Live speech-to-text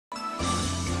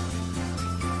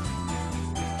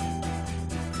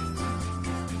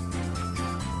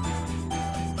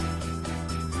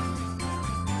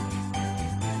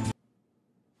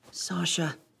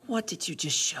Sasha, what did you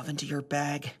just shove into your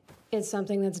bag? It's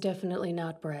something that's definitely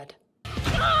not bread.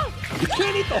 You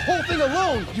can't eat the whole thing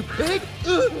alone, you pig!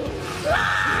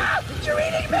 You're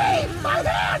eating me! My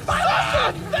hand! My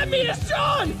hand! That meat is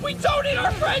John! We don't eat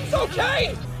our friends,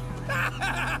 okay?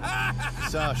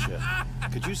 Sasha,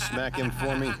 could you smack him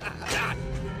for me?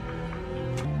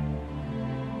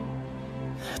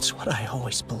 That's what I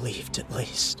always believed, at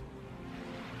least.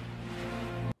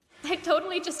 I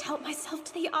totally just helped myself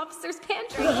to the officer's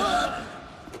pantry.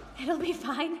 It'll be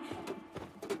fine.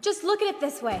 Just look at it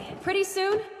this way. Pretty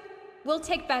soon, we'll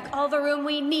take back all the room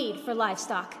we need for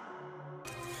livestock.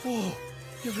 Whoa,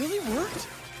 it really worked?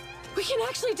 We can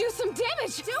actually do some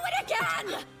damage! Do it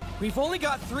again! We've only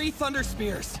got 3 Thunder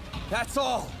Spears. That's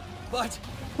all. But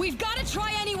we've got to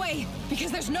try anyway,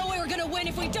 because there's no way we're gonna win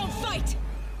if we don't fight!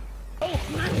 Oh,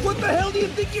 what the hell do you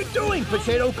think you're doing,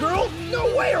 Potato Girl?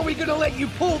 No way are we gonna let you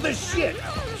pull this shit!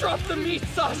 Drop the meat,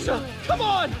 Sasha! Come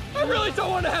on! I really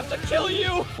don't want to have to kill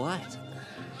you! What?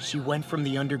 She went from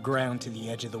the underground to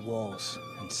the edge of the walls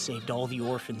and saved all the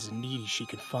orphans and needy she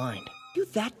could find. You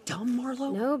that dumb,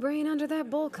 Marlo? No brain under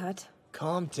that bowl cut.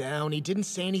 Calm down, he didn't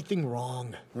say anything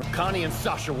wrong. Connie and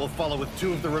Sasha will follow with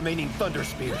 2 of the remaining Thunder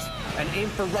Spears and aim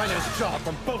for Rhino's jaw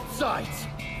from both sides.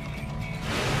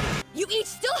 You each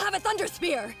still have a Thunder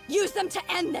Spear! Use them to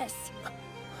end this!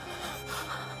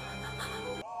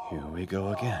 Here we go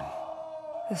again.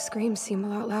 The screams seem a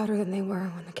lot louder than they were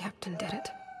when the captain did it.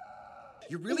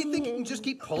 You really think you can just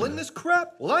keep pulling this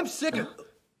crap? Well, I'm sick of...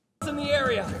 in the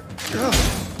area.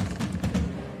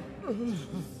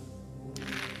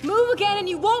 Move again and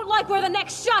you won't like where the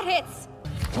next shot hits!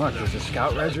 What, does the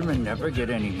scout regiment never get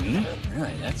any meat?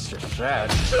 Really, that's just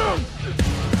sad.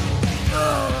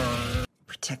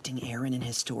 Protecting Aaron and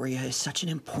Historia is such an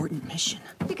important mission.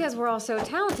 Because we're all so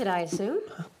talented, I assume.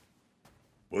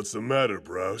 What's the matter,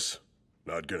 Braus?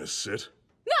 Not gonna sit?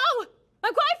 No!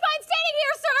 I'm quite fine standing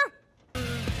here,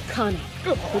 sir!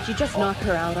 Connie, would you just knock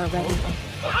her out already?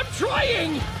 I'm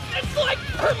trying! It's like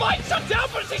her mind shut down,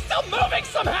 but she's still moving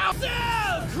somehow!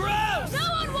 Ew, gross! No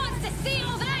one wants to see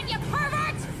all that, you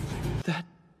pervert! That...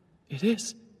 it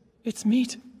is. It's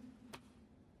meat.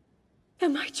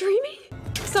 Am I dreaming?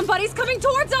 Somebody's coming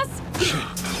towards us!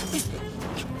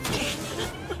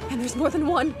 And there's more than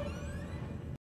one.